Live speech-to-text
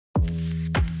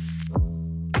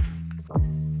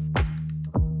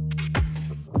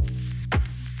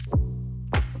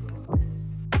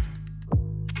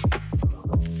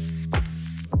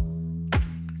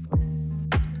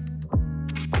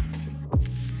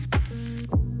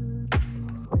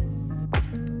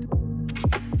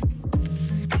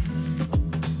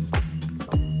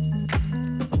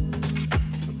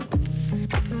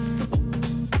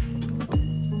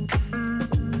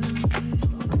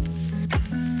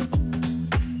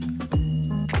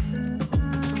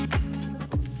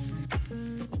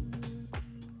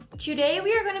Today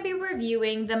we are going to be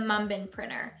reviewing the Munbyn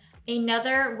printer,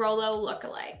 another Rollo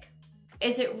lookalike.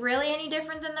 Is it really any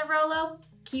different than the Rollo?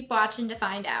 Keep watching to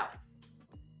find out.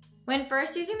 When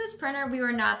first using this printer, we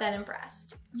were not that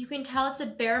impressed. You can tell it's a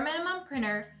bare minimum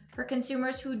printer for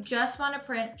consumers who just want to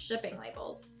print shipping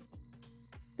labels.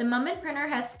 The Munbyn printer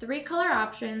has 3 color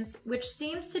options, which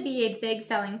seems to be a big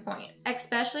selling point,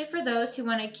 especially for those who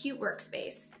want a cute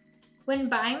workspace. When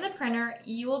buying the printer,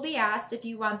 you will be asked if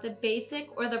you want the basic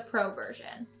or the pro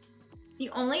version. The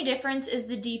only difference is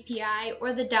the DPI,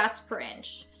 or the dots per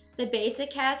inch. The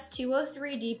basic has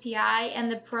 203 DPI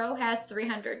and the pro has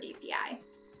 300 DPI.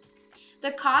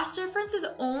 The cost difference is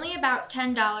only about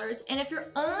 $10, and if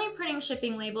you're only printing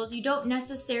shipping labels, you don't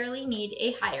necessarily need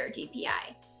a higher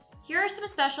DPI. Here are some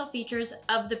special features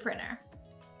of the printer.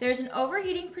 There's an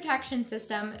overheating protection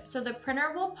system, so the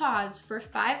printer will pause for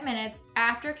 5 minutes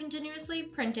after continuously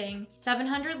printing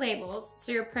 700 labels,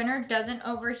 so your printer doesn't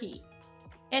overheat.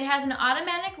 It has an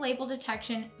automatic label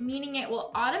detection, meaning it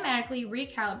will automatically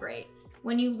recalibrate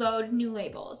when you load new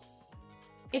labels.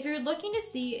 If you're looking to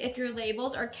see if your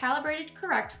labels are calibrated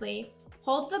correctly,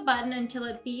 hold the button until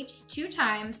it beeps 2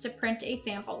 times to print a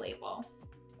sample label.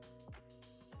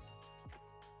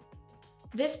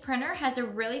 This printer has a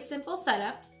really simple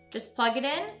setup. Just plug it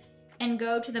in and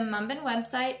go to the Munbyn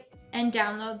website and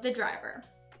download the driver.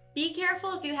 Be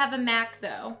careful if you have a Mac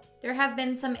though. There have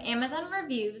been some Amazon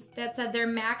reviews that said their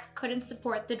Mac couldn't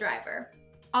support the driver.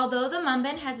 Although the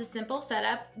Munbyn has a simple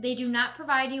setup, they do not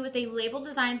provide you with a label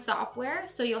design software,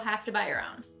 so you'll have to buy your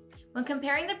own. When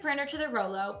comparing the printer to the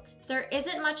Rollo, there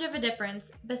isn't much of a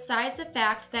difference besides the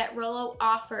fact that Rollo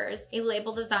offers a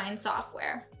label design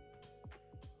software.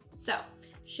 So,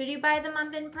 should you buy the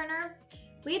Munbyn printer?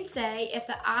 We'd say if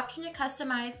the option to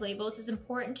customize labels is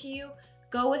important to you,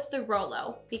 go with the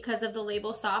Rollo because of the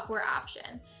label software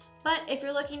option. But if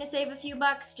you're looking to save a few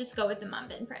bucks, just go with the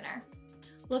Munbyn printer.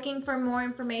 Looking for more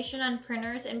information on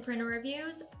printers and printer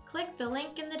reviews? Click the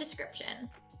link in the description.